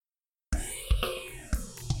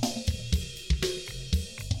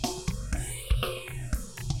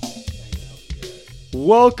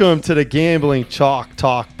Welcome to the Gambling Chalk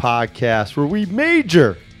Talk podcast, where we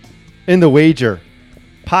major in the wager.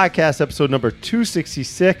 Podcast episode number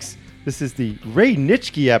 266. This is the Ray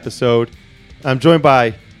Nitschke episode. I'm joined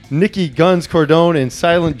by Nicky Guns Cordone and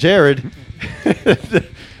Silent Jared.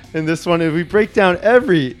 In this one, we break down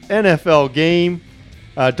every NFL game.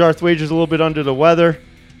 Darth Wager's a little bit under the weather,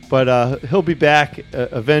 but he'll be back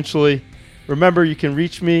eventually. Remember, you can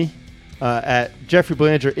reach me at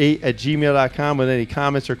jeffreybelanger8@gmail.com with any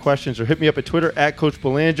comments or questions, or hit me up at Twitter at Coach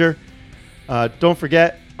Belanger. Don't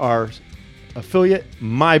forget our affiliate,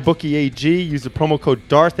 MyBookieAG. Use the promo code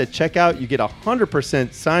DARTH at checkout. You get a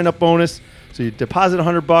 100% sign-up bonus. So you deposit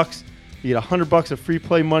 $100, you get $100 of free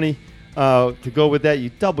play money to go with that.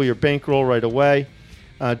 You double your bankroll right away.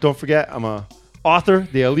 Don't forget, I'm a author,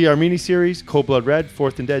 the Ali Armeni series, Cold Blood Red,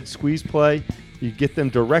 Fourth and Dead, Squeeze Play. You get them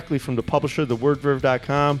directly from the publisher,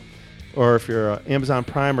 thewordverve.com. Or if you're an Amazon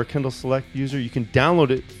Prime or Kindle Select user, you can download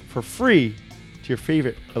it for free to your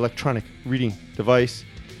favorite electronic reading device.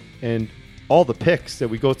 And all the picks that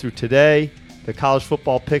we go through today, the college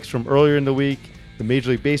football picks from earlier in the week, the Major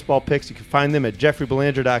League Baseball picks, you can find them at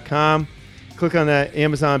jeffreybelanger.com. Click on that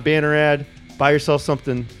Amazon banner ad. Buy yourself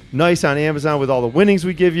something nice on Amazon with all the winnings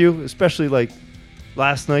we give you, especially like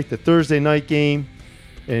last night, the Thursday night game.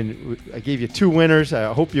 And I gave you 2 winners.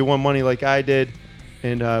 I hope you won money like I did.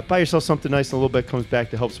 And buy yourself something nice, and a little bit comes back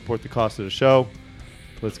to help support the cost of the show.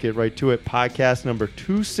 Let's get right to it. Podcast number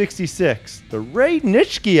 266, the Ray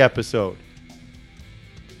Nitschke episode.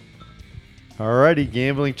 Alrighty,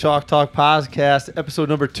 Gambling Chalk Talk podcast, episode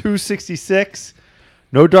number 266.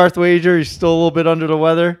 No Darth Wager. He's still a little bit under the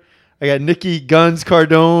weather. I got Nicky Guns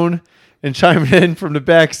Cardone and chiming in from the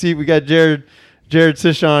back seat. We got Jared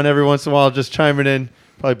Sishon every once in a while just chiming in,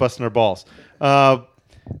 probably busting our balls.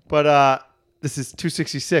 This is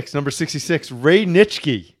 266, number 66, Ray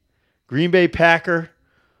Nitschke, Green Bay Packer,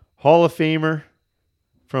 Hall of Famer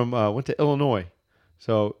from went to Illinois.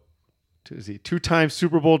 So, is he 2-time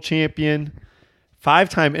Super Bowl champion,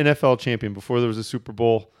 5-time NFL champion before there was a Super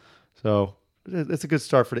Bowl. So, that's a good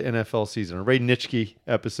start for the NFL season. A Ray Nitschke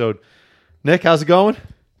episode. Nick, how's it going?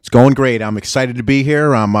 It's going great. I'm excited to be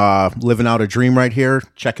here. I'm living out a dream right here,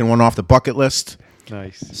 checking one off the bucket list.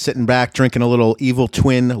 Nice. Sitting back, drinking a little Evil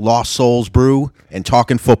Twin Lost Souls brew, and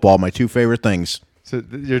talking football, my 2 favorite things. So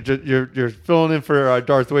you're filling in for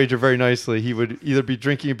Darth Wager very nicely. He would either be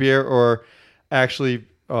drinking a beer or actually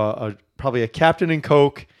probably a Captain and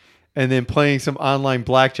Coke, and then playing some online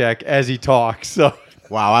blackjack as he talks. So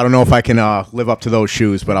wow, I don't know if I can live up to those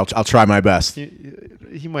shoes, but I'll try my best.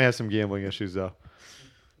 He might have some gambling issues though.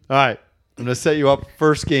 All right, I'm gonna set you up.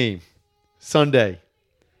 First game, Sunday,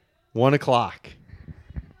 1:00.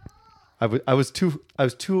 I was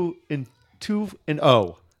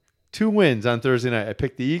 2-0. 2 wins on Thursday night. I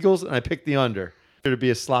picked the Eagles and I picked the under. It'll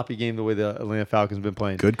be a sloppy game the way the Atlanta Falcons have been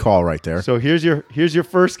playing. Good call right there. So here's your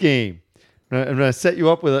first game. I'm going to set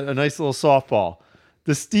you up with a nice little softball.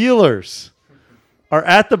 The Steelers are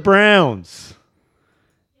at the Browns.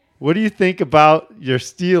 What do you think about your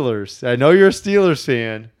Steelers? I know you're a Steelers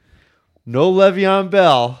fan. No Le'Veon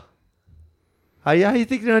Bell. How you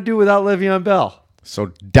think they're going to do without Le'Veon Bell?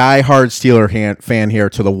 So die-hard Steeler fan here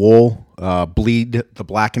to the wool, bleed the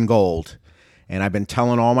black and gold. And I've been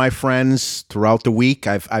telling all my friends throughout the week,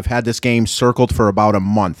 I've had this game circled for about a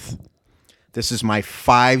month. This is my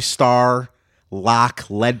 5-star lock,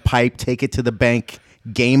 lead pipe, take it to the bank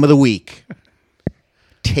game of the week.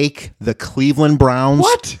 Take the Cleveland Browns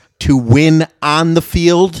to win on the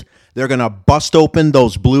field. They're going to bust open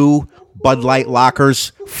those blue Bud Light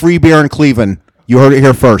lockers. Free beer in Cleveland. You heard it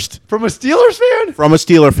here first. From a Steelers fan? From a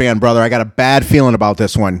Steeler fan, brother. I got a bad feeling about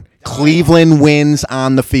this one. Cleveland wins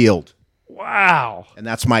on the field. Wow. And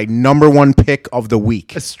that's my number 1 pick of the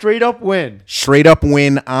week. A straight-up win. Straight-up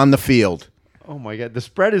win on the field. Oh, my God. The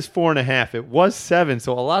spread is 4.5. It was 7,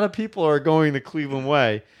 so a lot of people are going the Cleveland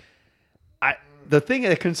way. The thing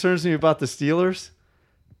that concerns me about the Steelers,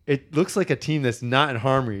 it looks like a team that's not in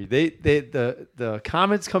harmony. The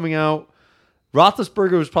comments coming out,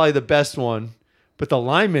 Roethlisberger was probably the best one. But the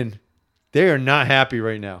linemen, they are not happy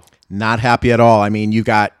right now. Not happy at all. I mean, you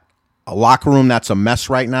got a locker room that's a mess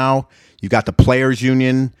right now. You got the players'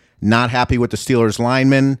 union not happy with the Steelers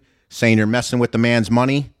linemen, saying you're messing with the man's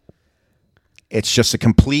money. It's just a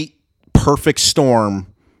complete perfect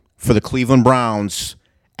storm for the Cleveland Browns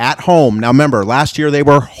at home. Now, remember, last year they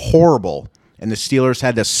were horrible, and the Steelers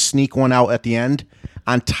had to sneak one out at the end.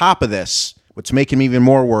 On top of this, what's making me even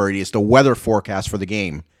more worried is the weather forecast for the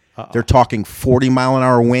game. They're talking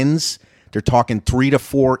 40-mile-an-hour winds. They're talking 3 to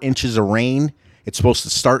 4 inches of rain. It's supposed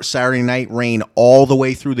to start Saturday night, rain all the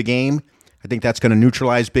way through the game. I think that's going to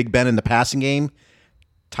neutralize Big Ben in the passing game.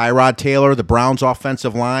 Tyrod Taylor, the Browns'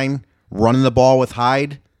 offensive line, running the ball with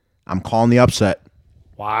Hyde. I'm calling the upset.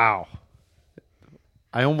 Wow.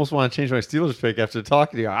 I almost want to change my Steelers pick after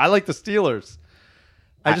talking to you. I like the Steelers.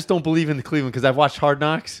 I just don't believe in the Cleveland because I've watched Hard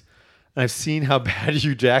Knocks and I've seen how bad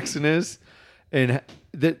Hugh Jackson is, and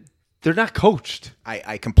that they're not coached.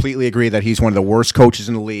 I completely agree that he's one of the worst coaches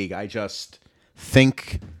in the league. I just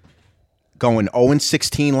think going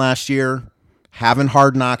 0-16 last year, having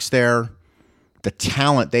Hard Knocks there, the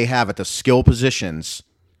talent they have at the skill positions,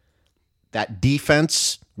 that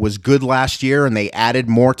defense was good last year and they added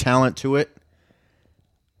more talent to it.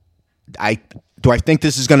 Do I think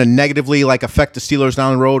this is going to negatively affect the Steelers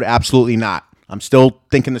down the road? Absolutely not. I'm still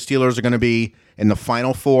thinking the Steelers are going to be in the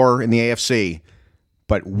Final Four in the AFC.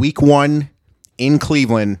 But week 1 in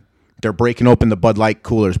Cleveland, they're breaking open the Bud Light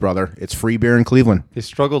coolers, brother. It's free beer in Cleveland. They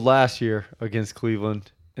struggled last year against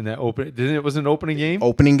Cleveland in that it was an opening game?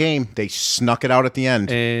 Opening game. They snuck it out at the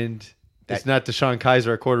end. And it's not Deshaun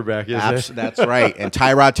Kaiser at quarterback, is it? That's right. And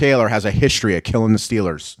Tyrod Taylor has a history of killing the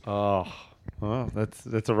Steelers. Oh, well,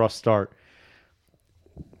 that's a rough start.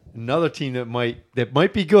 Another team that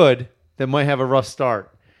might be good, that might have a rough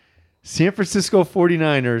start. San Francisco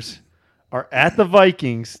 49ers are at the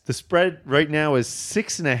Vikings. The spread right now is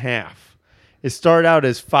 6.5. It started out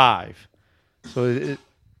as 5. So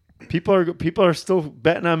people are still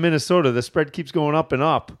betting on Minnesota. The spread keeps going up and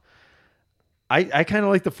up. I kind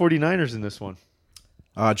of like the 49ers in this one.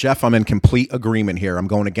 Jeff, I'm in complete agreement here. I'm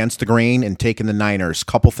going against the grain and taking the Niners.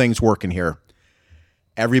 Couple things working here.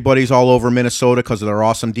 Everybody's all over Minnesota because of their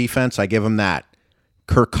awesome defense. I give them that.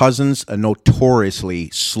 Kirk Cousins, a notoriously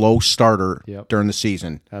slow starter during the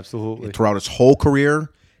season. Absolutely. Throughout his whole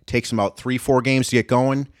career, takes him about 3-4 games to get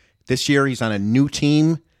going. This year, he's on a new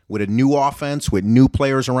team with a new offense, with new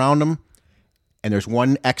players around him. And there's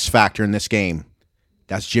one X factor in this game.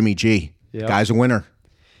 That's Jimmy G. Yep. Guy's a winner.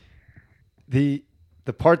 The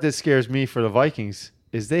part that scares me for the Vikings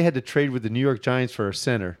is they had to trade with the New York Giants for a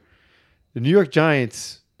center. The New York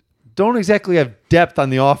Giants don't exactly have depth on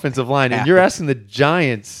the offensive line, and you're asking the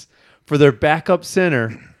Giants for their backup center.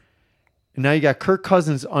 And now you got Kirk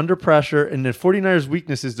Cousins under pressure, and the 49ers'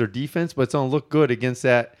 weakness is their defense, but it's going to look good against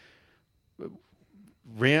that.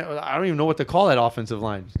 I don't even know what to call that offensive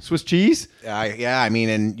line. Swiss cheese? Yeah, I mean,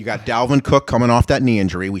 and you got Dalvin Cook coming off that knee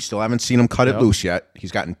injury. We still haven't seen him cut it loose yet.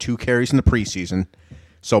 He's gotten 2 carries in the preseason.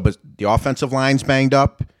 So, but the offensive line's banged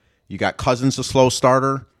up. You got Cousins, a slow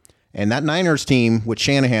starter. And that Niners team with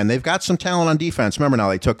Shanahan, they've got some talent on defense. Remember now,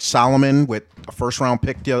 they took Solomon with a first-round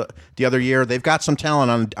pick the other year. They've got some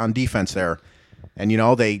talent on defense there. And,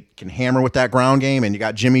 they can hammer with that ground game. And you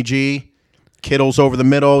got Jimmy G, Kittle's over the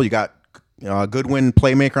middle. You got Goodwin,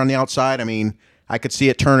 playmaker on the outside. I mean, I could see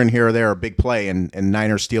it turning here or there, a big play, and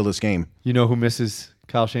Niners steal this game. You know who misses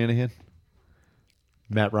Kyle Shanahan?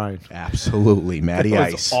 Matt Ryan. Absolutely. Matty Ice.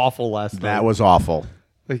 That was awful last night. That was awful.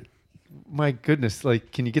 My goodness,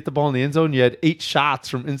 can you get the ball in the end zone? You had 8 shots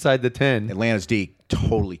from inside the 10. Atlanta's D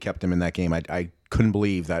totally kept him in that game. I couldn't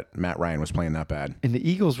believe that Matt Ryan was playing that bad. And the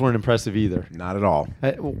Eagles weren't impressive either. Not at all.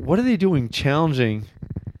 What are they doing challenging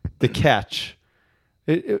the catch?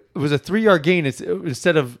 It was a 3-yard gain.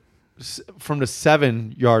 Instead of from the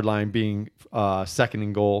 7-yard line being second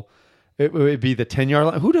and goal, it would be the 10-yard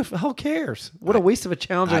line. Who the hell cares? What a waste of a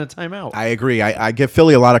challenge and a timeout. I agree. I give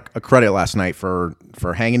Philly a lot of credit last night for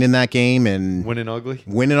hanging in that game and winning ugly.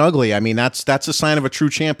 Winning ugly. I mean, that's a sign of a true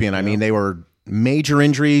champion. I mean, they were major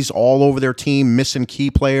injuries all over their team, missing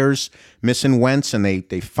key players, missing Wentz, and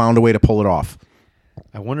they found a way to pull it off.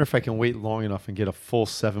 I wonder if I can wait long enough and get a full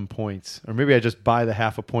 7 points, or maybe I just buy the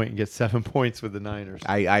half a point and get 7 points with the Niners.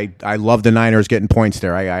 I love the Niners getting points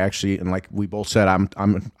there. I actually, and like we both said,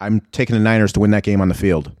 I'm taking the Niners to win that game on the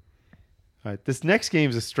field. All right, this next game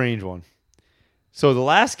is a strange one. So the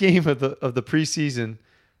last game of the preseason,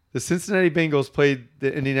 the Cincinnati Bengals played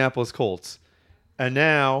the Indianapolis Colts, and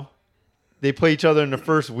now they play each other in the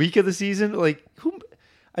first week of the season. Like who?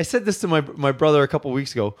 I said this to my brother a couple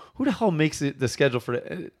weeks ago. Who the hell makes it the schedule for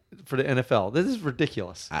the NFL? This is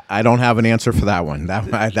ridiculous. I don't have an answer for that one.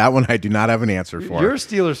 That one I do not have an answer for. You're a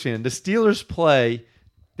Steelers fan. The Steelers play.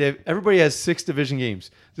 Everybody has 6 division games.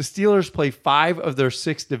 The Steelers play 5 of their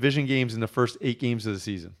 6 division games in the first 8 games of the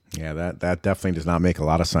season. Yeah, that definitely does not make a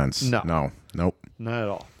lot of sense. No. Nope. Not at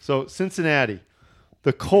all. So Cincinnati,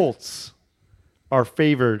 the Colts are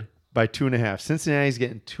favored by 2.5. Cincinnati's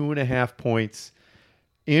getting 2.5 points.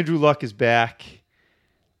 Andrew Luck is back.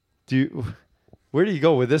 Where do you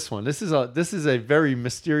go with this one? This is a very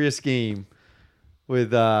mysterious game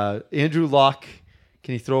with Andrew Luck.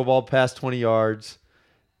 Can he throw a ball past 20 yards?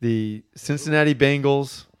 The Cincinnati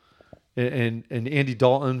Bengals and Andy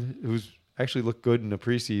Dalton, who's actually looked good in the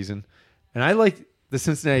preseason. And I like the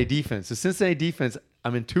Cincinnati defense. The Cincinnati defense,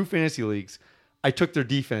 I'm in 2 fantasy leagues. I took their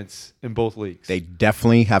defense in both leagues. They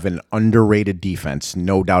definitely have an underrated defense,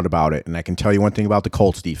 no doubt about it. And I can tell you one thing about the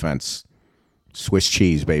Colts defense. Swiss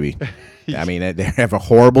cheese, baby. I mean, they have a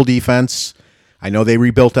horrible defense. I know they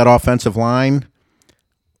rebuilt that offensive line.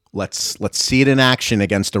 Let's see it in action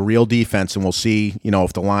against a real defense, and we'll see,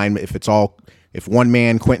 if the line, if one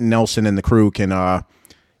man, Quentin Nelson and the crew can,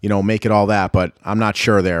 make it all that. But I'm not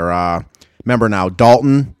sure there. Remember now,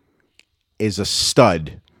 Dalton is a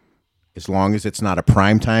stud as long as it's not a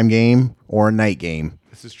primetime game or a night game.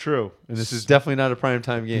 This is true, and this is definitely not a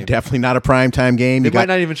primetime game. Definitely not a primetime game. They might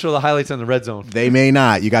not even show the highlights on the red zone. They may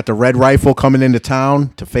not. You got the Red Rifle coming into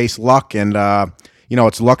town to face Luck, and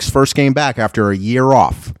it's Luck's first game back after a year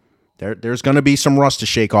off. There's going to be some rust to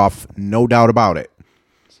shake off, no doubt about it.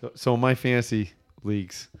 So in my fantasy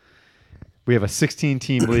leagues, we have a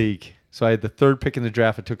 16-team league. So I had the 3rd pick in the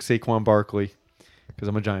draft. I took Saquon Barkley because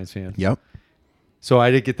I'm a Giants fan. Yep. So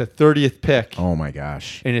I did get the 30th pick. Oh, my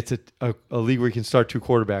gosh. And it's a league where you can start 2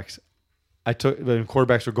 quarterbacks. When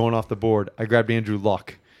quarterbacks were going off the board, I grabbed Andrew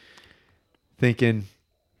Luck, thinking,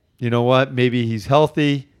 you know what? Maybe he's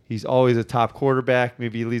healthy. He's always a top quarterback.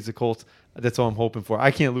 Maybe he leads the Colts. That's all I'm hoping for.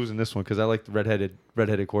 I can't lose in this one because I like the redheaded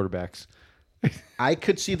quarterbacks. I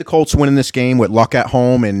could see the Colts winning this game with Luck at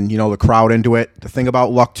home and, the crowd into it. The thing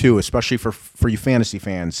about Luck, too, especially for you fantasy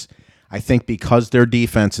fans, I think because their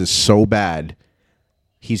defense is so bad,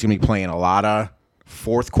 he's going to be playing a lot of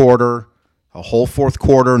fourth quarter, a whole fourth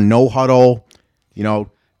quarter, no huddle,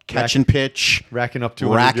 catch and pitch. Racking up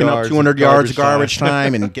 200 yards of garbage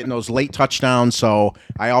time and getting those late touchdowns. So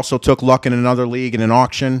I also took Luck in another league in an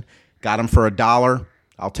auction. Got him for $1.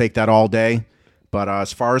 I'll take that all day. But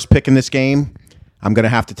as far as picking this game, I'm going to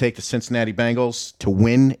have to take the Cincinnati Bengals to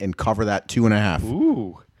win and cover that 2.5.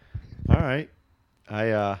 Ooh. All right.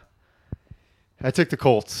 I took the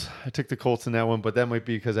Colts. I took the Colts in that one, but that might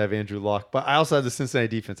be because I have Andrew Luck. But I also have the Cincinnati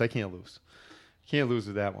defense. I can't lose. Can't lose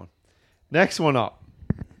with that one. Next one up.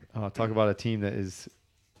 I'll talk about a team that is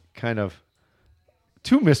kind of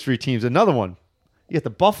 2 mystery teams. Another one. You get the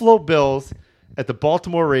Buffalo Bills at the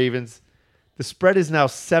Baltimore Ravens. The spread is now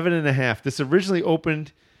 7.5. This originally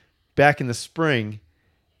opened back in the spring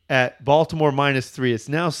at Baltimore -3. It's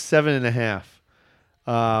now 7.5.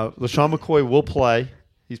 LaShawn McCoy will play.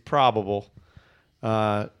 He's probable.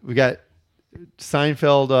 We got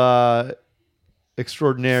Seinfeld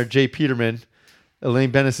extraordinaire Jay Peterman,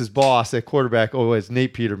 Elaine Bennis's boss at quarterback. Oh, it's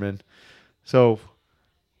Nate Peterman. So,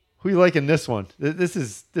 who you like in this one? This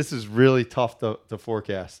is really tough to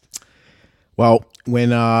forecast. Well, when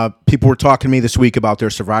people were talking to me this week about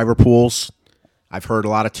their survivor pools, I've heard a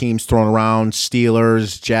lot of teams thrown around: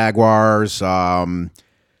 Steelers, Jaguars.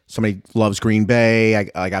 Somebody loves Green Bay.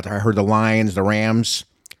 I heard the Lions, the Rams.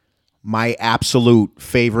 My absolute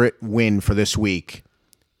favorite win for this week,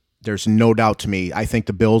 there's no doubt to me, I think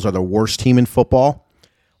the Bills are the worst team in football.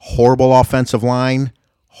 Horrible offensive line,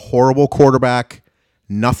 horrible quarterback,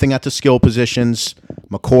 nothing at the skill positions.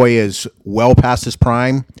 McCoy is well past his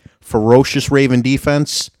prime. Ferocious Raven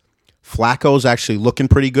defense. Flacco's actually looking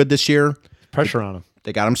pretty good this year. Pressure on him.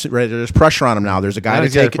 They got him ready. There's pressure on him now. There's a guy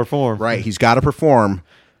to perform. Right, he's got to perform.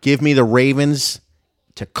 Give me the Ravens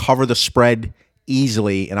to cover the spread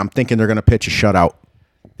easily, and I'm thinking they're going to pitch a shutout.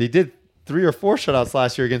 They did 3 or 4 shutouts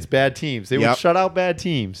last year against bad teams. They would shut out bad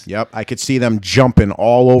teams. Yep, I could see them jumping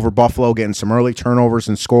all over Buffalo, getting some early turnovers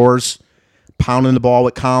and scores, pounding the ball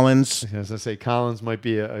with Collins. As I say, Collins might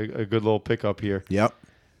be a good little pickup here. Yep.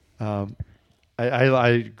 I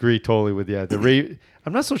agree totally with you.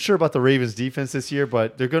 I'm not so sure about the Ravens defense this year,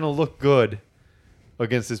 but they're going to look good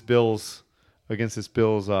against this Bills.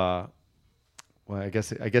 Well, I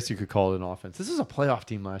guess you could call it an offense. This is a playoff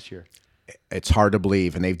team last year. It's hard to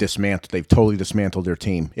believe, and they've totally dismantled their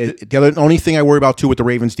team. The only thing I worry about too with the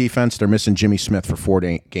Ravens defense, they're missing Jimmy Smith for 4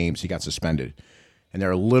 games. He got suspended, and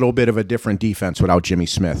they're a little bit of a different defense without Jimmy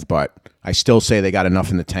Smith. But I still say they got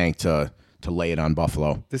enough in the tank to lay it on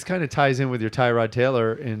Buffalo. This kind of ties in with your Tyrod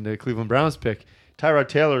Taylor in the Cleveland Browns pick. Tyrod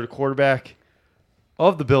Taylor, the quarterback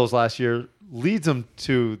of the Bills last year, leads them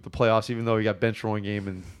to the playoffs, even though he got benched for 1 game.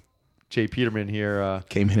 And Jay Peterman here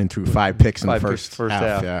came in and threw 5 picks in the first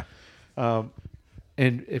half. Yeah.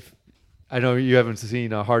 And if I know you haven't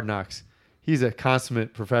seen Hard Knocks, he's a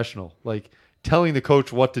consummate professional. Like telling the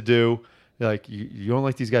coach what to do. Like you don't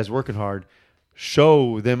like these guys working hard.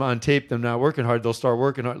 Show them on tape them not working hard. They'll start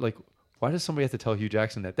working hard. Like why does somebody have to tell Hugh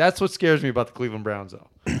Jackson that? That's what scares me about the Cleveland Browns, though.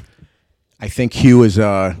 I think Hugh is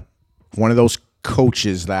one of those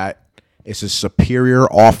coaches that is a superior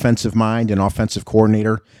offensive mind and offensive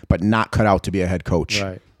coordinator, but not cut out to be a head coach.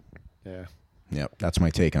 Right. Yeah. Yep, that's my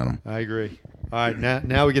take on them. I agree. All right,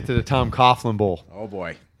 now we get to the Tom Coughlin Bowl. Oh,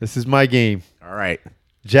 boy. This is my game. All right.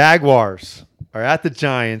 Jaguars are at the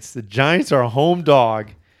Giants. The Giants are a home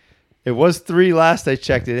dog. It was 3 last I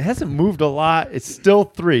checked it. It hasn't moved a lot. It's still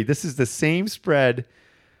 3. This is the same spread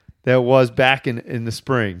that it was back in the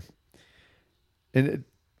spring. And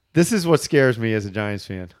this is what scares me as a Giants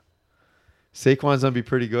fan. Saquon's going to be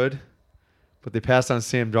pretty good, but they passed on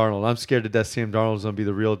Sam Darnold. I'm scared to death Sam Darnold's going to be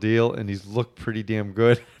the real deal, and he's looked pretty damn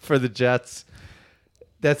good for the Jets.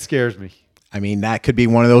 That scares me. I mean, that could be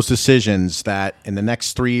one of those decisions that in the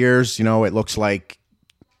next 3 years, it looks like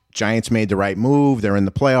Giants made the right move. They're in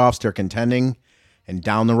the playoffs. They're contending. And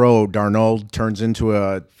down the road, Darnold turns into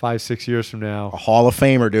a 5-6 years from now, a Hall of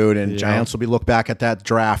Famer, dude. And Giants will be look back at that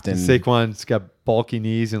draft. And Saquon's got bulky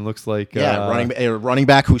knees and looks like running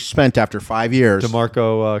back who spent after 5 years.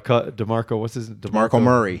 DeMarco, what's his name? DeMarco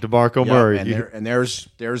Murray. DeMarco Murray. And there's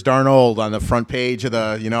Darnold on the front page of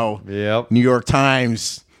the New York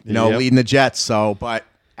Times, leading the Jets. So, but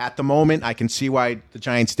at the moment, I can see why the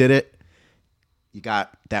Giants did it. You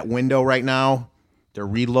got that window right now. They're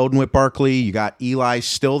reloading with Barkley. You got Eli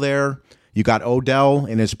still there. You got Odell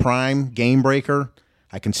in his prime, game breaker.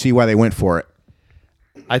 I can see why they went for it.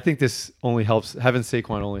 I think this only helps. Having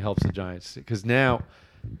Saquon only helps the Giants because now,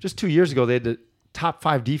 just 2 years ago, they had the top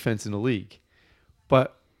 5 defense in the league.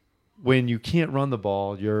 But when you can't run the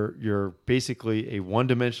ball, you're basically a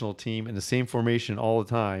one-dimensional team in the same formation all the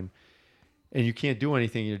time, and you can't do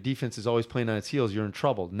anything. Your defense is always playing on its heels. You're in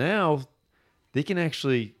trouble. Now they can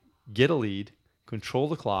actually get a lead, control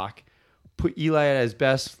the clock, put Eli at his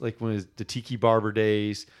best, like when it was the Tiki Barber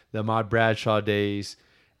days, the Ahmad Bradshaw days,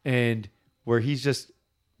 and where he's just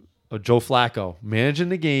a Joe Flacco managing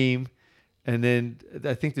the game. And then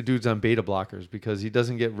I think the dude's on beta blockers because he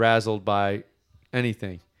doesn't get razzled by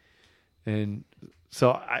anything. And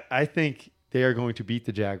so I think they are going to beat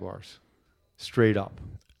the Jaguars straight up.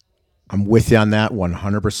 I'm with you on that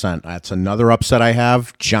 100%. That's another upset I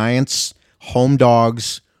have. Giants, home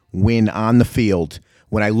dogs, win on the field.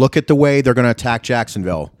 When I look at the way they're going to attack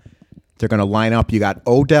Jacksonville, they're going to line up. You got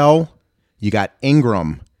Odell, you got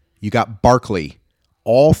Ingram, you got Barkley.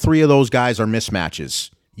 All 3 of those guys are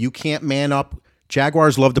mismatches. You can't man up.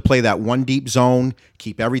 Jaguars love to play that one deep zone,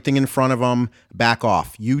 keep everything in front of them, back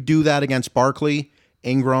off. You do that against Barkley,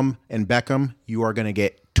 Ingram, and Beckham, you are going to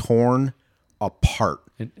get torn apart.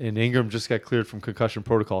 And Ingram just got cleared from concussion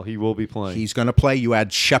protocol. He will be playing. He's going to play. You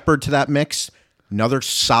add Shepard to that mix. Another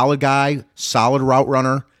solid guy, solid route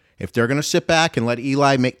runner. If they're going to sit back and let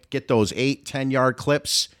Eli get those 8, 10-yard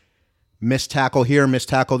clips, miss tackle here, miss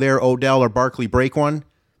tackle there, Odell or Barkley break one,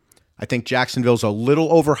 I think Jacksonville's a little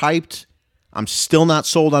overhyped. I'm still not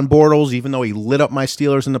sold on Bortles, even though he lit up my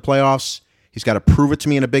Steelers in the playoffs. He's got to prove it to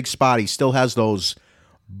me in a big spot. He still has those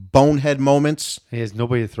bonehead moments. He has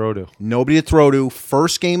nobody to throw to. Nobody to throw to.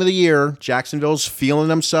 First game of the year, Jacksonville's feeling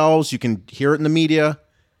themselves. You can hear it in the media.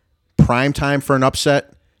 Prime time for an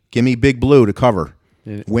upset. Give me Big Blue to cover.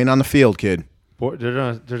 Win on the field, kid.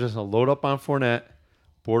 They're just gonna load up on Fournette.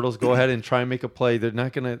 Bortles go ahead and try and make a play. They're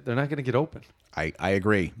not gonna get open. I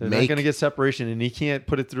agree. They're not gonna get separation, and he can't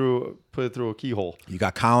put it through a keyhole. You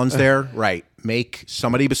got Collins there, right? Make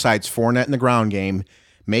somebody besides Fournette in the ground game.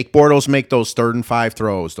 Make Bortles make those 3rd and 5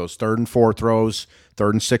 throws, those 3rd and 4 throws,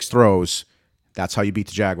 3rd and 6 throws. That's how you beat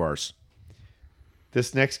the Jaguars.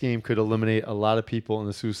 This next game could eliminate a lot of people in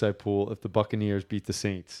the suicide pool if the Buccaneers beat the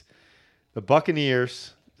Saints. The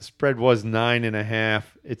Buccaneers, the spread was 9.5.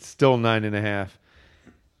 It's still 9.5.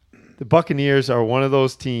 The Buccaneers are one of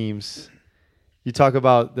those teams. You talk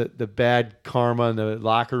about the bad karma in the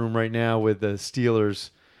locker room right now with the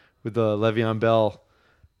Steelers, with the Le'Veon Bell.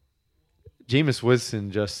 Jameis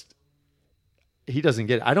Winston he doesn't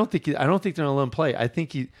get it. I don't think they're gonna let him play. I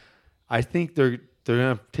think they're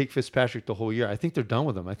gonna take Fitzpatrick the whole year. I think they're done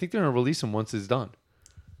with him. I think they're gonna release him once it's done.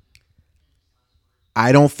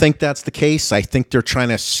 I don't think that's the case. I think they're trying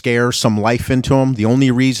to scare some life into him. The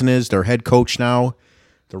only reason is their head coach now.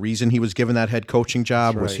 The reason he was given that head coaching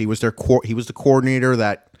job was he was the coordinator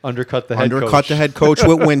that undercut the head coach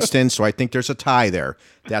with Winston. So I think there's a tie there.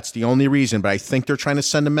 That's the only reason. But I think they're trying to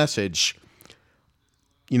send a message,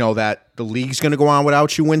 that the league's going to go on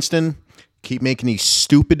without you, Winston. Keep making these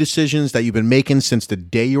stupid decisions that you've been making since the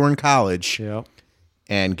day you were in college. Yeah.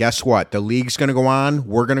 And guess what? The league's going to go on.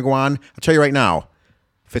 We're going to go on. I'll tell you right now,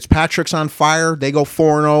 Fitzpatrick's on fire. They go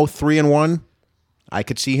 4-0, 3-1. I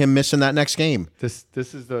could see him missing that next game. This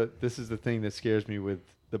is the thing that scares me with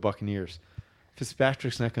the Buccaneers.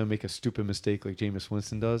 Fitzpatrick's not going to make a stupid mistake like Jameis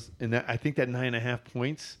Winston does, and I think that 9.5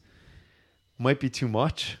 points might be too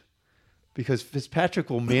much because Fitzpatrick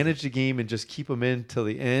will manage the game and just keep him in till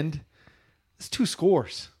the end. It's 2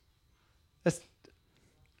 scores.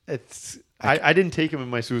 I didn't take him in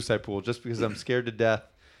my suicide pool just because I'm scared to death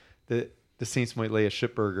that the Saints might lay a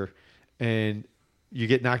shitburger and you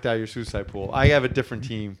get knocked out of your suicide pool. I have a different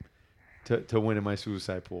team to win in my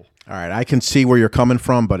suicide pool. All right, I can see where you're coming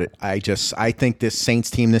from, but I think this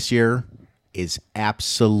Saints team this year is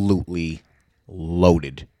absolutely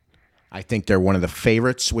loaded. I think they're one of the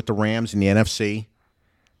favorites with the Rams in the NFC.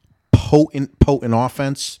 Potent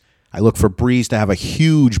offense. I look for Breeze to have a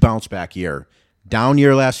huge bounce back year. Down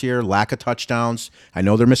year last year, lack of touchdowns. I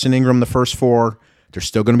know they're missing Ingram the first 4. They're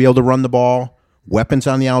still going to be able to run the ball. Weapons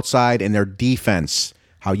on the outside, and their defense.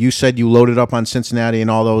 How you said you loaded up on Cincinnati and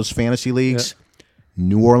all those fantasy leagues. Yeah.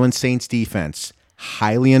 New Orleans Saints defense,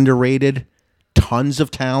 highly underrated. Tons of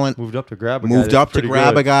talent. Moved up to grab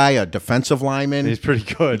a guy, a defensive lineman. He's pretty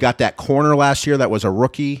good. You got that corner last year that was a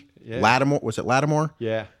rookie. Yeah. Lattimore. Was it Lattimore?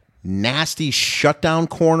 Yeah. Nasty shutdown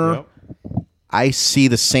corner. Yep. I see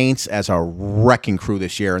the Saints as a wrecking crew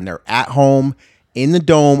this year, and they're at home in the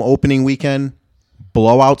Dome opening weekend.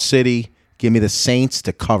 Blowout city. Give me the Saints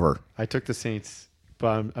to cover. I took the Saints,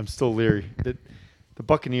 but I'm still leery. The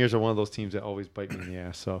Buccaneers are one of those teams that always bite me in the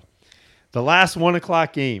ass. So the last 1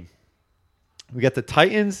 o'clock game. We got the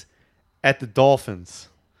Titans at the Dolphins.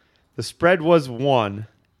 The spread was 1.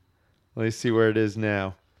 Let me see where it is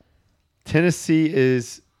now. Tennessee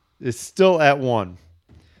is still at 1.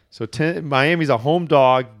 So Miami's a home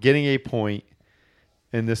dog getting a point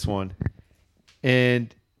in this one.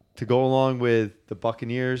 And to go along with the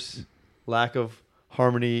Buccaneers' lack of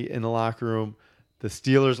harmony in the locker room, the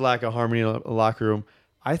Steelers' lack of harmony in the locker room,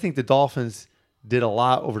 I think the Dolphins did a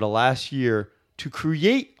lot over the last year to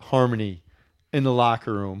create harmony in the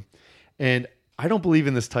locker room. And I don't believe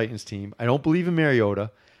in this Titans team. I don't believe in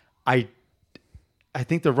Mariota. I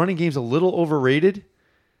think the running game's a little overrated,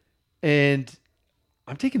 and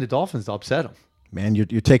I'm taking the Dolphins to upset them. Man,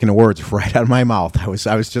 you're taking the words right out of my mouth. I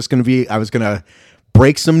was going to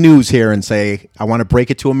break some news here and say I want to break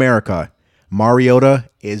it to America. Mariota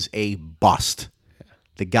is a bust.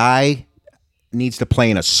 The guy needs to play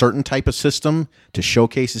in a certain type of system to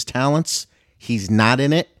showcase his talents. He's not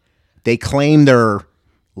in it. They claim they're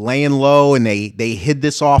laying low, and they hid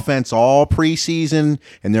this offense all preseason,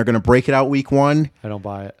 and they're going to break it out week 1. I don't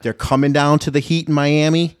buy it. They're coming down to the Heat in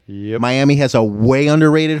Miami. Yep. Miami has a way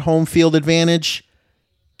underrated home field advantage.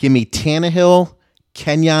 Give me Tannehill,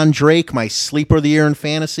 Kenyon Drake, my sleeper of the year in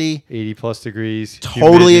fantasy. 80-plus degrees.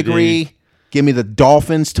 Totally agree. Give me the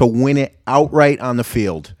Dolphins to win it outright on the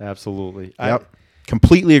field. Absolutely. Yep.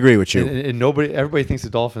 Completely agree with you. And everybody thinks the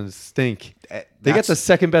Dolphins stink. They got the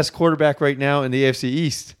second best quarterback right now in the AFC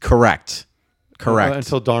East. Correct.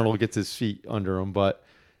 Until Darnold gets his feet under him, but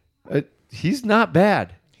he's not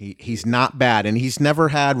bad. He's not bad, and he's never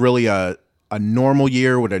had really a normal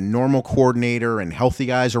year with a normal coordinator and healthy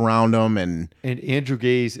guys around him. And Andrew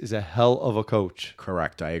Gaze is a hell of a coach.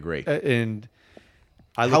 Correct, I agree. And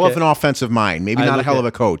hell of an offensive mind. Maybe not a hell of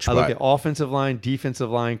a coach. I look at offensive line, defensive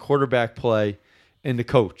line, quarterback play, and the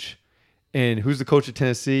coach. And who's the coach at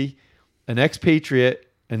Tennessee? An expatriate,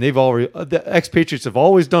 and the expatriates have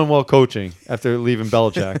always done well coaching after leaving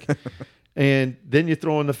Belichick. And then you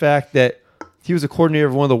throw in the fact that he was a coordinator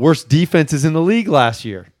of one of the worst defenses in the league last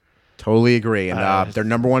year. Totally agree. And their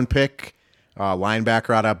number 1 pick,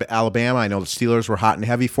 linebacker out of Alabama. I know the Steelers were hot and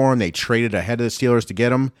heavy for him. They traded ahead of the Steelers to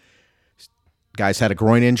get him. Guy's had a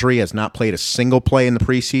groin injury, has not played a single play in the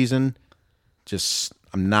preseason.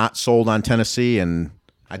 I'm not sold on Tennessee, and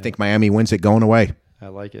I think Miami wins it going away. I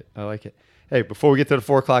like it. Hey, before we get to the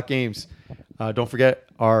 4 o'clock games, don't forget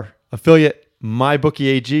our affiliate,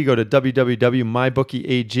 MyBookieAG. Go to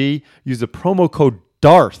www.mybookie.ag. Use the promo code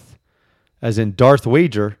DARTH, as in Darth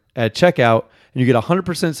Wager, at checkout, and you get a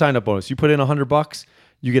 100% sign-up bonus. You put in $100,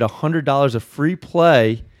 you get $100 of free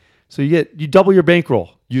play. So you double your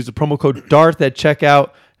bankroll. Use the promo code DARTH at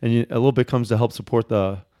checkout, and a little bit comes to help support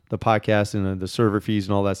the podcast and the server fees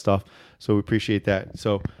and all that stuff. So we appreciate that.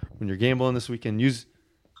 So when you're gambling this weekend, use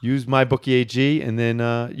MyBookieAG, and then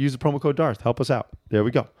use the promo code DARTH. Help us out. There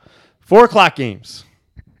we go. 4 o'clock games.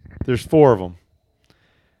 There's 4 of them.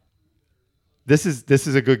 This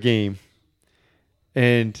is a good game.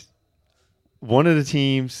 And one of the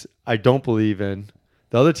teams I don't believe in.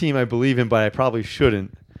 The other team I believe in, but I probably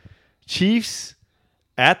shouldn't. Chiefs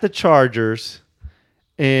at the Chargers,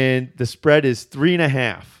 and the spread is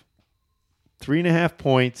 3.5. 3.5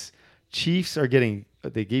 points. Chiefs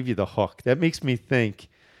they gave you the hook. That makes me think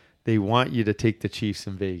they want you to take the Chiefs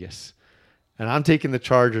in Vegas. And I'm taking the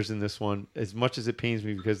Chargers in this one, as much as it pains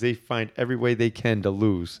me, because they find every way they can to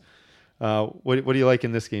lose. What do you like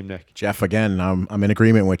in this game, Nick? Jeff, again, I'm in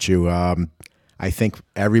agreement with you. I I think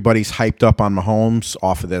everybody's hyped up on Mahomes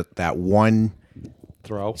off of that one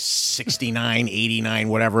Throw. 69, 89,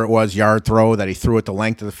 whatever it was, yard throw that he threw at the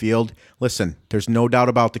length of the field. Listen, there's no doubt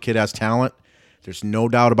about the kid has talent. There's no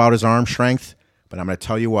doubt about his arm strength. But I'm going to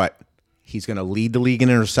tell you what, he's going to lead the league in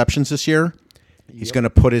interceptions this year. He's going to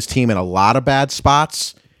put his team in a lot of bad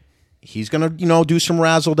spots. He's going to, do some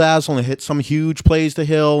razzle-dazzle and hit some huge plays to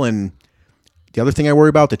Hill. And the other thing I worry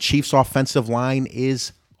about, the Chiefs' offensive line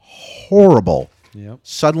is horrible. Yep.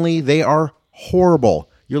 Suddenly, they are horrible.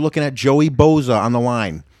 You're looking at Joey Bosa on the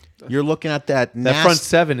line. You're looking at that front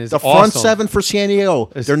seven is the awesome. Front seven for San Diego.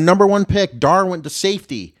 Their number one pick, Darwin, the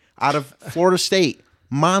safety out of Florida State.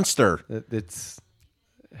 Monster.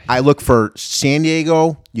 I look for San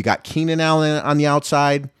Diego. You got Keenan Allen on the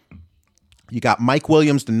outside. You got Mike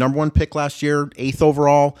Williams, the number one pick last year, 8th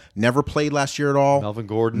overall. Never played last year at all.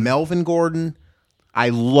 Melvin Gordon. I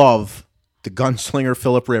love the gunslinger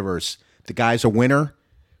Phillip Rivers. The guy's a winner.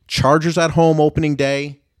 Chargers at home opening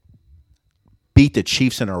day. Beat the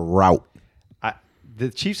Chiefs in a rout. The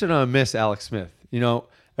Chiefs are going to miss Alex Smith.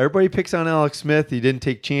 Everybody picks on Alex Smith. He didn't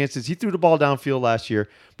take chances. He threw the ball downfield last year.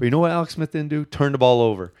 But you know what Alex Smith didn't do? Turn the ball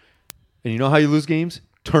over. And you know how you lose games?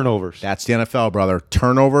 Turnovers. That's the NFL, brother.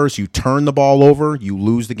 Turnovers. You turn the ball over, you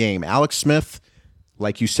lose the game. Alex Smith,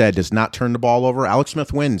 like you said, does not turn the ball over. Alex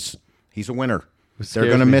Smith wins. He's a winner. They're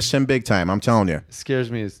going to miss him big time. I'm telling you. What scares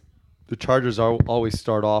me is the Chargers always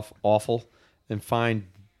start off awful and find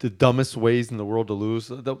the dumbest ways in the world to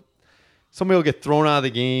lose. Somebody will get thrown out of the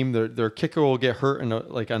game. Their kicker will get hurt on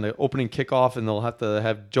the opening kickoff, and they'll have to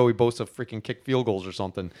have Joey Bosa freaking kick field goals or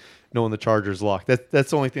something, knowing the Chargers luck. That's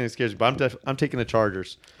the only thing that scares me. But I'm taking the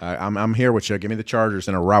Chargers. I'm here with you. Give me the Chargers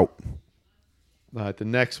in a rout. The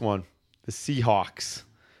next one, the Seahawks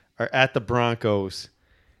are at the Broncos,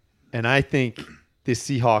 and I think the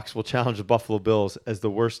Seahawks will challenge the Buffalo Bills as the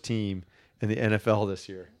worst team in the NFL this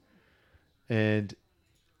year. And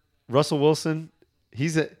Russell Wilson,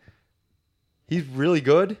 he's really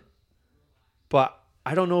good, but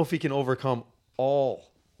I don't know if he can overcome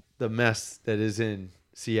all the mess that is in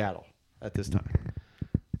Seattle at this time.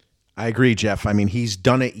 I agree, Jeff. I mean, he's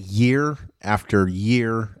done it year after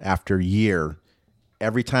year after year.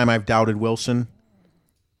 Every time I've doubted Wilson,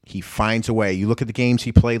 he finds a way. You look at the games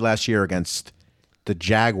he played last year against the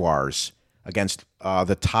Jaguars, against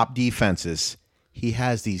the top defenses. He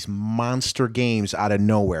has these monster games out of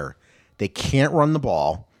nowhere. They can't run the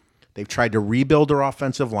ball. They've tried to rebuild their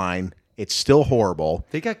offensive line. It's still horrible.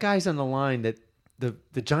 They got guys on the line that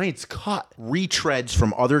the Giants cut. Retreads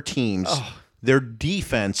from other teams. Oh. Their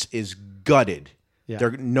defense is gutted. Yeah.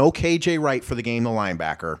 They're no KJ Wright for the game, the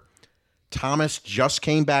linebacker. Thomas just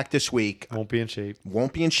came back this week. Won't be in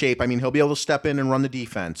shape. I mean, he'll be able to step in and run the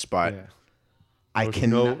defense, but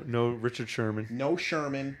no Richard Sherman. No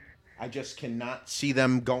Sherman. I just cannot see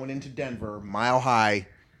them going into Denver mile high.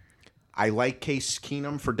 I like Case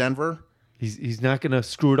Keenum for Denver. He's not going to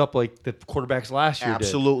screw it up like the quarterbacks last year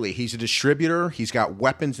Absolutely. did. He's a distributor. He's got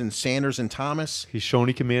weapons in Sanders and Thomas. He's shown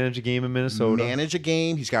he can manage a game in Minnesota.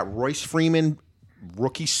 He's got Royce Freeman,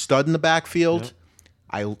 rookie stud in the backfield. Yep.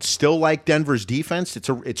 I still like Denver's defense.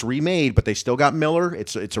 It's remade, but they still got Miller.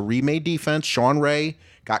 It's a remade defense. Sean Ray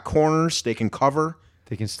got corners. They can cover.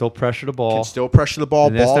 They can still pressure the ball.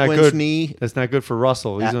 Baldwin's knee. That's not good for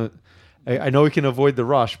Russell. I know he can avoid the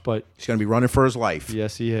rush, but he's going to be running for his life.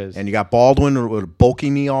 Yes, he is. And you got Baldwin with a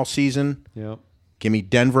bulky knee all season. Yep. Give me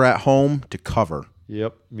Denver at home to cover.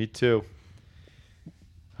 Yep, me too.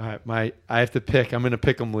 All right, I have to pick. I'm in a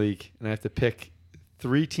pick'em league, and I have to pick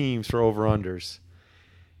 3 teams for over-unders.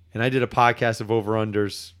 And I did a podcast of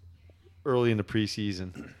over-unders early in the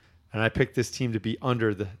preseason, and I picked this team to be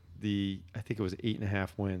under the I think it was 8.5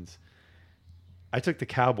 wins. I took the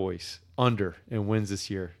Cowboys under in wins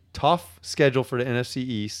this year. Tough schedule for the NFC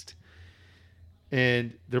East,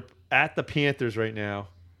 and they're at the Panthers right now.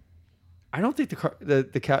 I don't think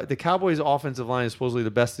the Cowboys' offensive line is supposedly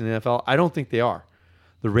the best in the NFL. I don't think they are.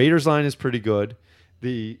 The Raiders' line is pretty good.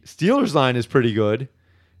 The Steelers' line is pretty good,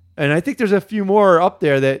 and I think there's a few more up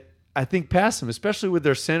there that I think pass them, especially with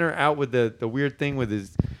their center out with the weird thing with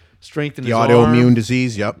his strength in his arm. The autoimmune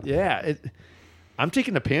disease. Yep. Yeah, I'm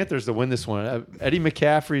taking the Panthers to win this one. Eddie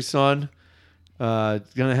McCaffrey's son.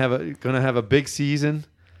 Gonna have a big season.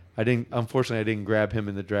 Unfortunately I didn't grab him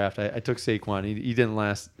in the draft. I took Saquon. He didn't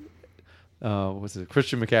last.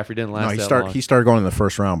 Christian McCaffrey didn't last that long. He started going in the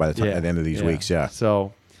first round by the time at the end of these weeks. Yeah.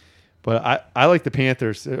 So, but I like the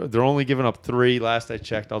Panthers. They're only giving up 3. Last I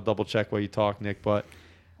checked. I'll double check while you talk, Nick. But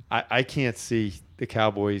I can't see the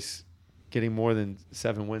Cowboys getting more than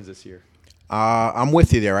 7 wins this year. I'm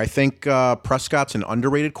with you there. I think Prescott's an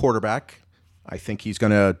underrated quarterback. I think he's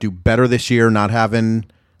going to do better this year, not having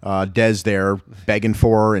Dez there begging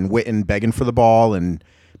for and Witten begging for the ball. And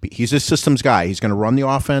he's a systems guy. He's going to run the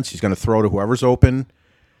offense. He's going to throw to whoever's open.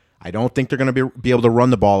 I don't think they're going to be able to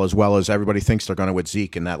run the ball as well as everybody thinks they're going to with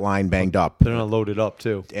Zeke and that line banged up. They're going to load it up,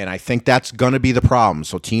 too. And I think that's going to be the problem.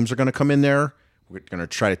 So teams are going to come in there. We're going to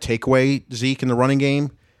try to take away Zeke in the running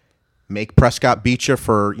game, make Prescott beat you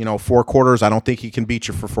for 4 quarters. I don't think he can beat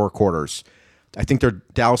you for 4 quarters. I think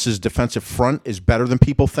Dallas's defensive front is better than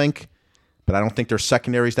people think, but I don't think their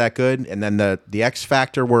secondary is that good. And then the X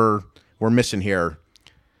factor we're missing here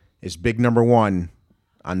is big number 1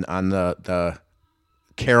 on the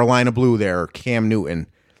Carolina Blue there, Cam Newton.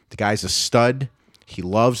 The guy's a stud. He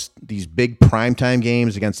loves these big primetime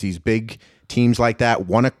games against these big teams like that.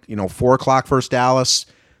 4 o'clock versus Dallas.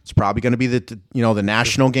 It's probably going to be the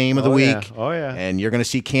national game of the week. Yeah. Oh, yeah. And you're going to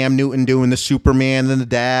see Cam Newton doing the Superman and the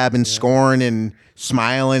dab and scoring and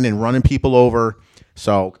smiling and running people over.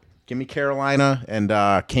 So give me Carolina, and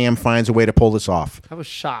Cam finds a way to pull this off. I was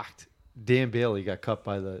shocked Dan Bailey got cut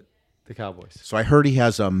by the Cowboys. So I heard he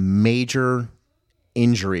has a major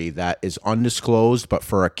injury that is undisclosed, but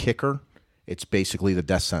for a kicker, it's basically the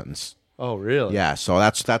death sentence. Oh, really? Yeah, so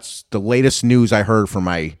that's the latest news I heard from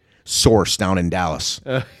my source down in Dallas.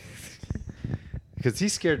 Because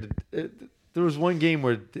he's scared. There was one game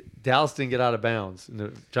where Dallas didn't get out of bounds, and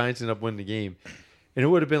the Giants ended up winning the game. And it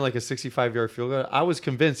would have been like a 65-yard field goal. I was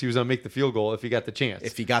convinced he was going to make the field goal if he got the chance.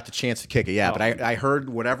 If he got the chance to kick it, yeah. Oh. But I heard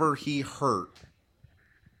whatever he hurt,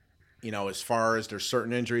 as far as there's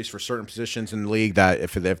certain injuries for certain positions in the league that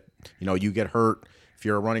if you get hurt, if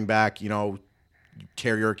you're a running back, you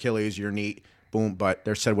tear your Achilles, your knee, boom. But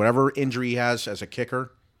they said whatever injury he has as a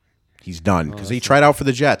kicker, he's done. Because he tried out for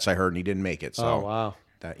the Jets, I heard, and he didn't make it. So oh, wow.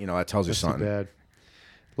 That tells you something. Too bad.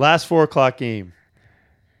 Last 4 o'clock game.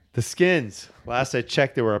 The Skins, last I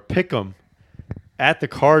checked, they were a pick'em at the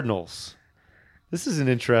Cardinals. This is an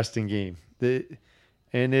interesting game.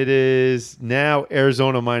 And it is now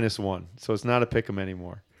Arizona -1. So it's not a pick'em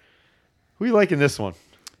anymore. Who are you liking this one?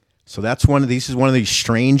 So this is one of these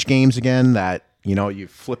strange games again that, you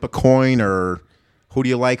flip a coin or who do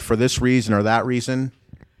you like for this reason or that reason.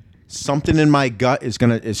 Something in my gut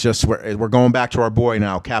we're going back to our boy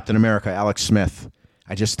now, Captain America, Alex Smith.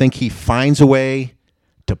 I just think he finds a way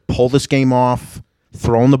to pull this game off,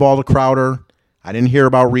 throwing the ball to Crowder. I didn't hear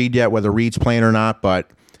about Reed yet, whether Reed's playing or not, but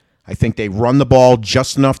I think they run the ball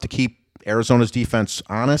just enough to keep Arizona's defense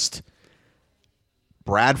honest.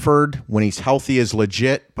 Bradford, when he's healthy, is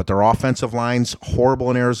legit, but their offensive line's horrible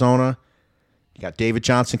in Arizona. You got David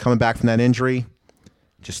Johnson coming back from that injury.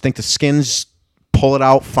 Just think the Skins pull it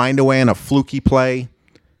out, find a way in a fluky play.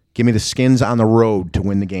 Give me the Skins on the road to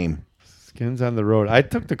win the game. Skins on the road. I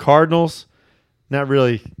took the Cardinals, not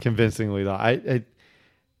really convincingly though.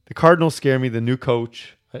 The Cardinals scare me. The new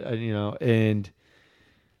coach, they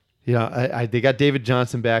got David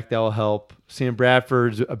Johnson back. That will help. Sam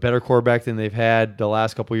Bradford's a better quarterback than they've had the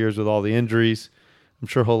last couple of years with all the injuries. I'm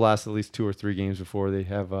sure he'll last at least 2 or 3 games before they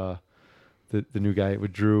have the new guy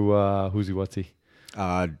with Drew. What's he?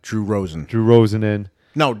 Drew Rosen. Drew Rosen in.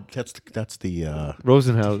 No, that's the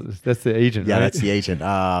Rosenhaus. That's the agent. Yeah, right? that's the agent.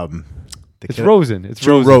 It's Rosen. It's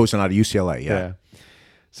Drew Rosen out of UCLA. Yeah.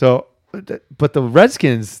 So, but the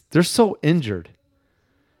Redskins, they're so injured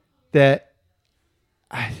that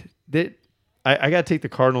I got to take the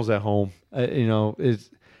Cardinals at home. I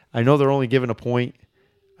know they're only given a point.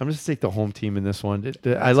 I'm just take the home team in this one.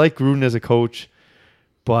 I like Gruden as a coach,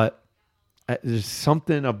 but there's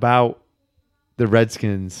something about the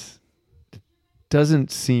Redskins that doesn't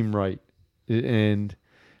seem right. And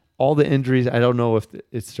all the injuries, I don't know if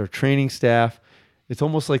it's their training staff. It's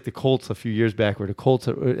almost like the Colts a few years back where the Colts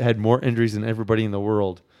had more injuries than everybody in the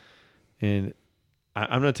world. And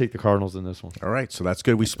I'm going to take the Cardinals in this one. All right, so that's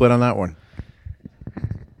good. We split on that one.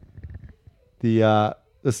 The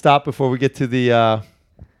stop before we get to the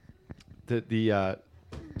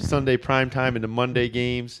Sunday primetime and the Monday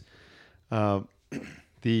games.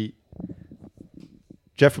 The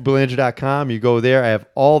JeffreyBelanger.com. You go there. I have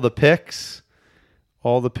all the picks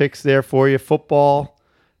there for you. Football,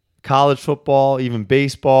 college football, even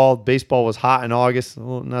baseball. Baseball was hot in August.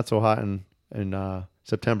 Well, not so hot in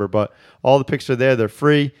September, but all the picks are there. They're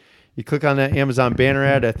free. You click on that Amazon banner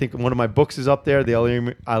ad. I think one of my books is up there, the Ali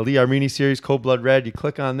Armeni series, Cold Blood Red. You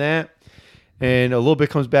click on that, and a little bit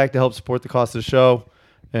comes back to help support the cost of the show.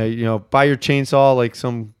 Buy your chainsaw like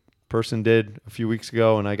some person did a few weeks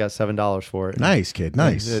ago, and I got $7 for it. Nice, kid.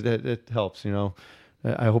 Nice. It helps,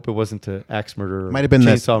 I hope it wasn't to axe murder or might have been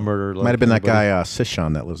chainsaw murder. Might have been that guy,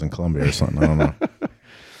 Sishon, that lives in Columbia or something. I don't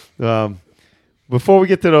know. before we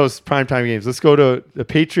get to those primetime games, let's go to the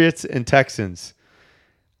Patriots and Texans.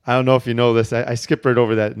 I don't know if you know this. I skipped right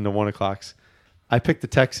over that in the 1 o'clocks. I picked the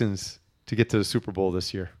Texans to get to the Super Bowl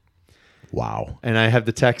this year. Wow. And I have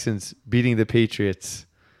the Texans beating the Patriots.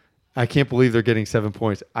 I can't believe they're getting 7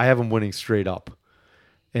 points. I have them winning straight up.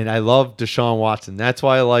 And I love Deshaun Watson. That's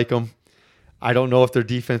why I like them. I don't know if their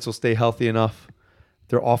defense will stay healthy enough.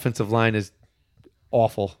 Their offensive line is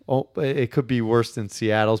awful. Oh, it could be worse than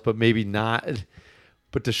Seattle's, but maybe not.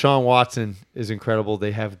 But Deshaun Watson is incredible.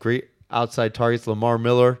 They have great outside targets. Lamar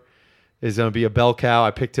Miller is going to be a bell cow.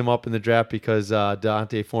 I picked him up in the draft because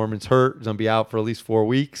Deontay Foreman's hurt. He's going to be out for at least 4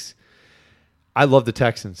 weeks. I love the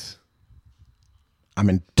Texans. I'm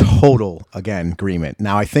in total, again, agreement.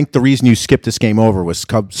 Now, I think the reason you skipped this game over was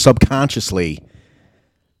subconsciously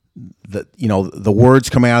the words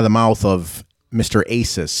coming out of the mouth of Mr.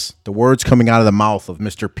 Asis, the words coming out of the mouth of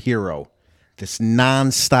Mr. Pirro, this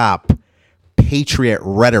nonstop Patriot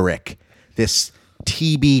rhetoric, this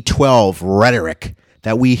TB12 rhetoric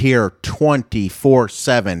that we hear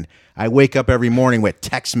 24/7. I wake up every morning with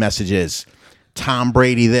text messages. Tom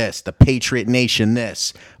Brady this, the Patriot Nation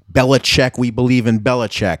this, Belichick, we believe in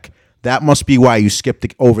Belichick. That must be why you skipped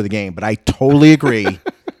over the game. But I totally agree.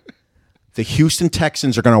 The Houston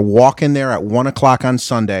Texans are going to walk in there at 1 o'clock on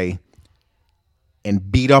Sunday and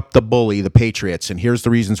beat up the bully, the Patriots. And here's the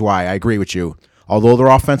reasons why. I agree with you. Although their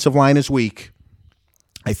offensive line is weak,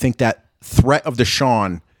 I think that threat of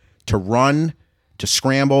Deshaun to run, to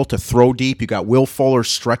scramble, to throw deep. You got Will Fuller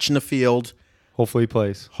stretching the field. Hopefully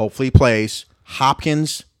he plays.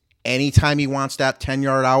 Hopkins, anytime he wants that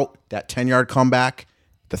 10-yard out, that 10-yard comeback,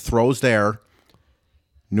 the throw's there.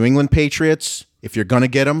 New England Patriots, if you're going to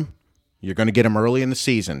get them, you're going to get them early in the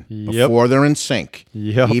season before they're in sync.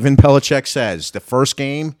 Yep. Even Belichick says the first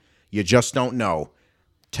game, you just don't know.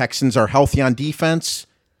 Texans are healthy on defense.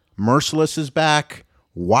 Merciless is back.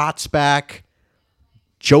 Watt's back.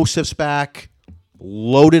 Joseph's back.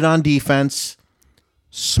 Loaded on defense.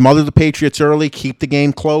 Smother the Patriots early. Keep the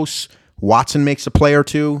game close. Watson makes a play or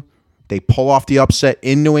two. They pull off the upset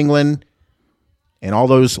in New England. And all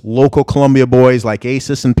those local Columbia boys like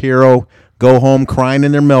Asis and Pirro go home crying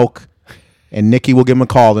in their milk. And Nikki will give them a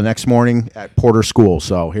call the next morning at Porter School.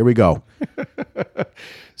 So here we go.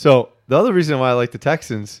 So the other reason why I like the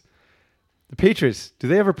Texans, the Patriots, do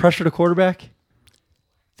they ever pressure the quarterback?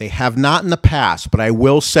 They have not in the past, but I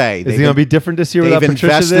will say... Is it going to be different this year without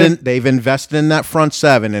Patricia there? They've invested in that front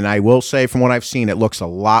seven, and I will say from what I've seen, it looks a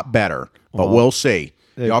lot better. But we'll see.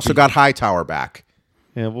 They also got Hightower back.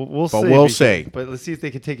 Yeah, we'll see. But we'll see. But let's see if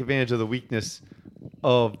they can take advantage of the weakness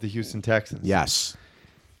of the Houston Texans. Yes.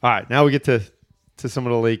 All right, now we get to some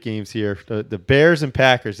of the late games here. The Bears and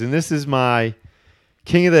Packers, and this is my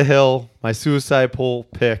King of the Hill, my suicide pool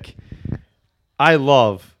pick. I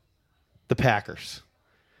love the Packers.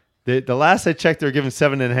 The last I checked, they were given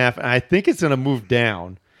 7.5, and I think it's going to move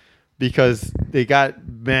down because they got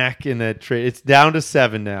Mac in that trade. It's down to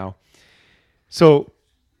 7 now. So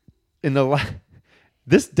in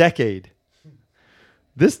this decade,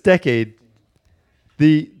 the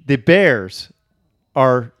Bears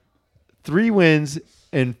are 3 wins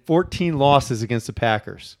and 14 losses against the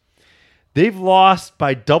Packers. They've lost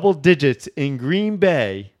by double digits in Green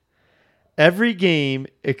Bay every game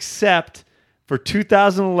except for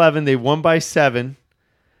 2011. They won by 7,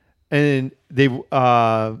 and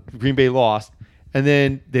Green Bay lost, and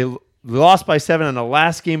then they lost by 7 on the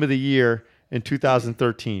last game of the year in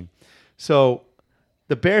 2013. So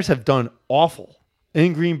the Bears have done awful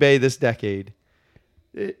in Green Bay this decade.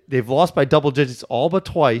 They've lost by double digits all but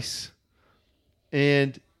twice,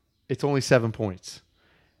 and it's only 7 points.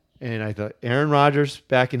 And I thought Aaron Rodgers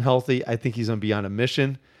back and healthy, I think he's going to be on a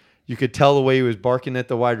mission. You could tell the way he was barking at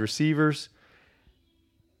the wide receivers.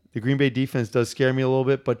 The Green Bay defense does scare me a little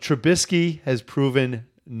bit, but Trubisky has proven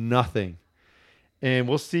nothing. And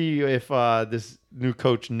we'll see if this new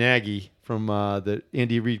coach, Nagy, from the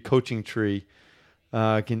Andy Reid coaching tree,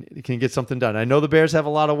 can get something done. I know the Bears have a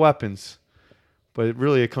lot of weapons, but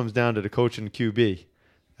it comes down to the coach and QB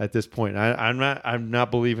at this point. I'm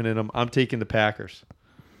not believing in them. I'm taking the Packers.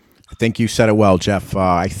 I think you said it well, Jeff.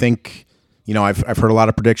 I think, I've heard a lot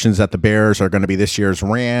of predictions that the Bears are going to be this year's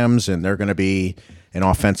Rams and they're going to be an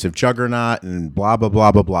offensive juggernaut and blah, blah,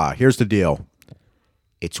 blah, blah, blah. Here's the deal.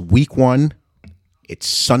 It's week 1. It's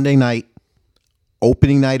Sunday night,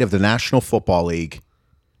 opening night of the National Football League,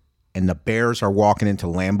 and the Bears are walking into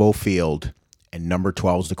Lambeau Field, and number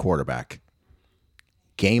 12 is the quarterback.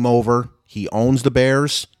 Game over. He owns the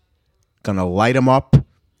Bears. Going to light them up.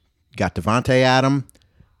 Got Devontae Adams.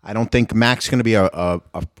 I don't think Mac's going to be a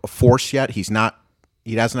force yet. He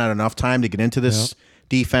hasn't had enough time to get into this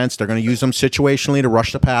defense. They're going to use them situationally to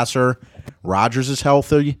rush the passer. Rodgers is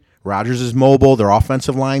healthy. Rodgers is mobile. Their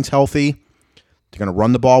offensive line's healthy. They're going to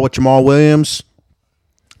run the ball with Jamal Williams.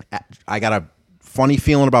 I got a funny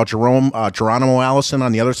feeling about Geronimo Allison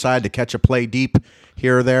on the other side to catch a play deep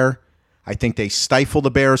here or there. I think they stifle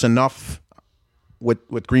the Bears enough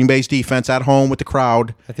with Green Bay's defense at home with the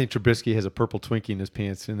crowd. I think Trubisky has a purple Twinkie in his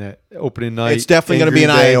pants in that opening night. It's definitely going to be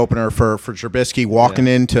an eye-opener for Trubisky walking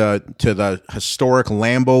into the historic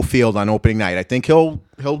Lambeau Field on opening night. I think he'll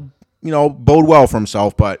bode well for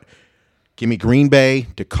himself, but give me Green Bay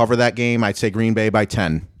to cover that game. I'd say Green Bay by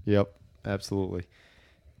 10. Yep, absolutely.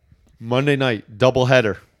 Monday night,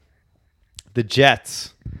 doubleheader. The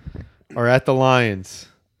Jets are at the Lions.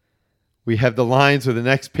 We have the Lions with the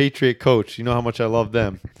next Patriot coach. You know how much I love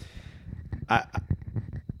them.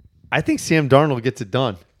 I think Sam Darnold gets it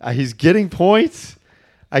done. He's getting points.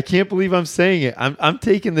 I can't believe I'm saying it. I'm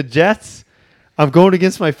taking the Jets. I'm going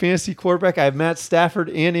against my fantasy quarterback. I have Matt Stafford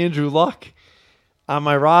and Andrew Luck on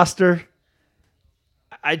my roster.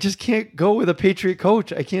 I just can't go with a Patriot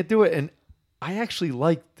coach. I can't do it. And I actually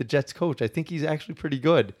like the Jets coach. I think he's actually pretty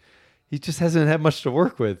good. He just hasn't had much to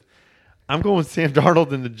work with. I'm going Sam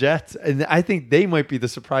Darnold and the Jets, and I think they might be the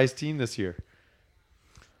surprise team this year.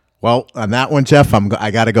 Well, on that one, Jeff,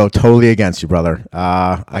 I got to go totally against you, brother.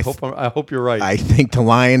 I hope you're right. I think the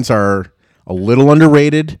Lions are a little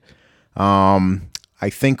underrated. I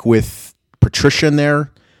think with Patricia in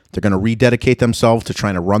there, they're going to rededicate themselves to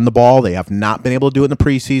trying to run the ball. They have not been able to do it in the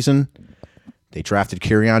preseason. They drafted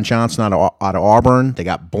Kerryon Johnson out of Auburn. They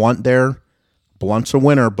got Blunt there. Blunt's a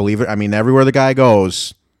winner, believe it. I mean, everywhere the guy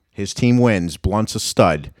goes, his team wins. Blunt's a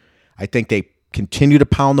stud. I think they continue to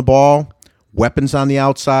pound the ball. Weapons on the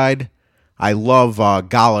outside. I love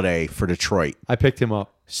Galladay for Detroit. I picked him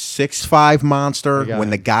up. 6'5" monster. When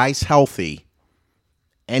the guy's healthy,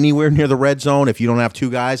 anywhere near the red zone, if you don't have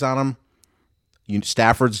two guys on him,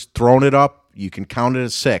 Stafford's throwing it up. You can count it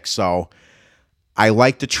as 6. So I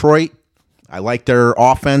like Detroit. I like their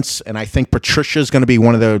offense, and I think Patricia's going to be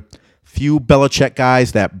one of the few Belichick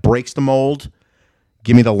guys that breaks the mold.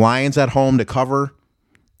 Give me the Lions at home to cover.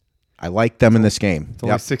 I like them in this game. It's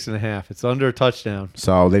only 6.5. It's under a touchdown.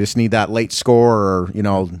 So they just need that late score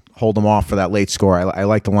or, hold them off for that late score. I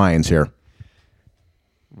like the Lions here.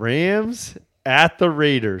 Rams at the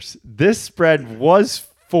Raiders. This spread was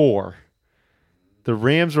 4. The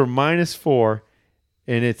Rams were -4,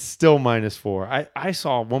 and it's still -4. I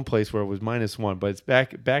saw one place where it was -1, but it's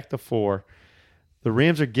back to 4. The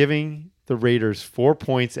Rams are giving the Raiders 4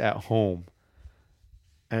 points at home.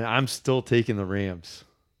 And I'm still taking the Rams.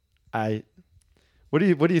 What do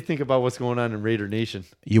you think about what's going on in Raider Nation?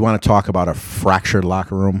 You want to talk about a fractured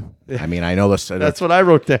locker room? I mean, I know this. That's what I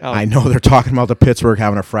wrote down. I know they're talking about the Pittsburgh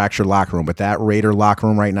having a fractured locker room, but that Raider locker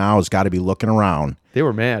room right now has got to be looking around. They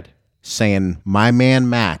were mad, saying, "My man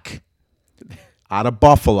Mac, out of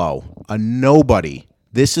Buffalo, a nobody.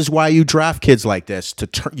 This is why you draft kids like this.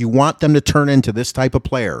 You want them to turn into this type of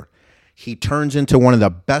player." He turns into one of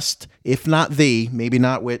the best, if not the, maybe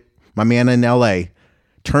not with my man in L.A.,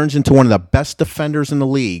 turns into one of the best defenders in the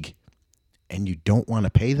league, and you don't want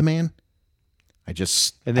to pay the man?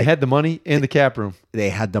 And they had the money and the cap room. They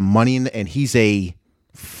had the money, and he's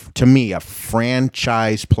to me, a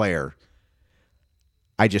franchise player.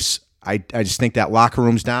 I just think that locker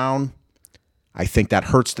room's down. I think that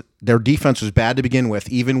hurts. Their defense was bad to begin with.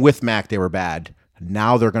 Even with Mac, they were bad.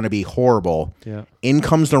 Now they're going to be horrible. Yeah. In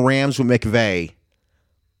comes the Rams with McVay.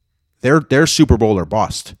 They're Super Bowl or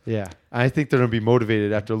bust. Yeah. I think they're going to be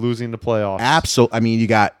motivated after losing the playoffs. Absolutely. I mean,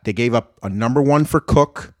 they gave up a number 1 for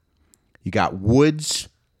Cook. You got Woods.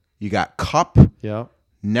 You got Kupp. Yeah.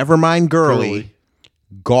 Never mind Gurley.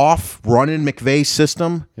 Goff running McVay's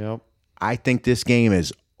system. Yep. I think this game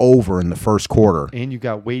is over in the first quarter. And you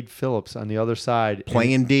got Wade Phillips on the other side.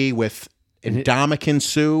 Playing D with Ndamukong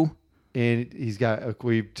Suh. And he's got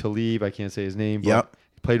Aqib Talib. I can't say his name. But yep.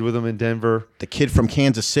 He played with him in Denver. The kid from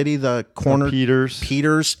Kansas City, the corner.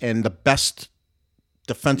 Peters, and the best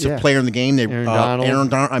defensive player in the game. Aaron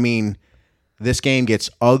Donald. I mean, this game gets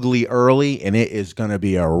ugly early, and it is going to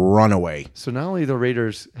be a runaway. So not only the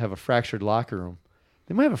Raiders have a fractured locker room,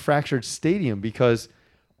 they might have a fractured stadium because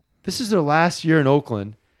this is their last year in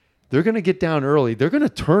Oakland. They're going to get down early. They're going to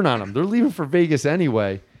turn on them. They're leaving for Vegas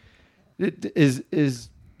anyway. Is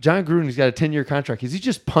John Gruden's got a 10-year contract. Is he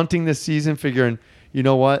just punting this season, figuring, you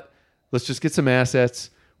know what? Let's just get some assets.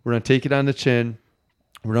 We're going to take it on the chin.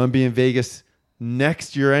 We're going to be in Vegas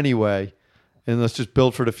next year anyway, and let's just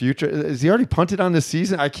build for the future. Is he already punted on this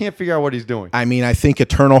season? I can't figure out what he's doing. I mean, I think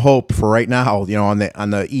eternal hope for right now. On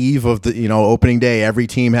the eve of the opening day, every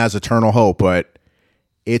team has eternal hope, but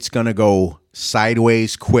it's going to go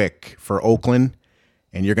sideways quick for Oakland,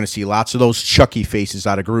 and you're going to see lots of those Chucky faces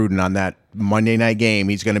out of Gruden on that Monday night game.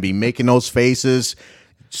 He's going to be making those faces,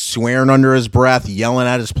 swearing under his breath, yelling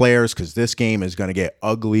at his players, because this game is going to get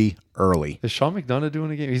ugly early. Is Sean McDonough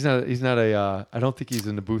doing a game? He's not a. I don't think he's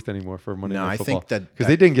in the booth anymore for Monday Night Football. I think because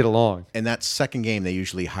they didn't get along. In that second game, they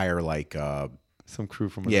usually hire like some crew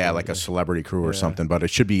from a celebrity crew or something. But it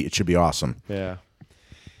should be awesome. Yeah.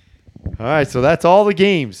 All right, so that's all the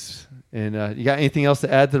games. And you got anything else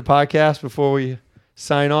to add to the podcast before we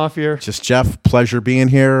sign off here? Just Jeff, pleasure being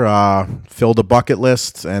here. Filled a bucket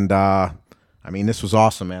list, and this was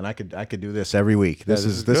awesome, man. I could do this every week. This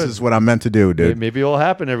is what I'm meant to do, dude. Maybe it'll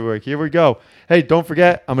happen every week. Here we go. Hey, don't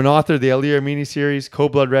forget, I'm an author of the Ali Armeni series,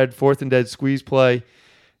 Cold Blood Red, Fourth and Dead Squeeze Play.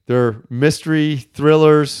 They're mystery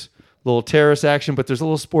thrillers, little terrorist action, but there's a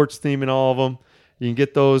little sports theme in all of them. You can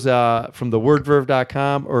get those from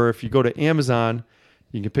thewordverve.com, or if you go to Amazon,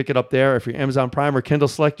 you can pick it up there. If you're Amazon Prime or Kindle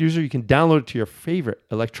Select user, you can download it to your favorite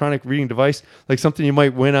electronic reading device, like something you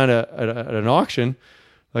might win on an auction.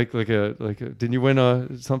 Like didn't you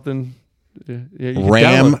win something?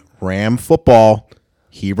 Ram football,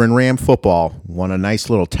 Hebron Ram football. Won a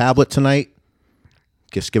nice little tablet tonight.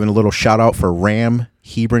 Just giving a little shout out for Ram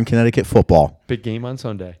Hebron, Connecticut football. Big game on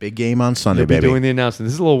Sunday. Big game on Sunday, You'll be baby. doing the announcement.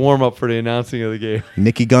 This is a little warm up for the announcing of the game.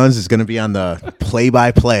 Nicky Guns is going to be on the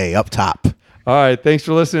play-by-play up top. All right. Thanks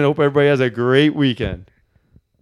for listening. Hope everybody has a great weekend.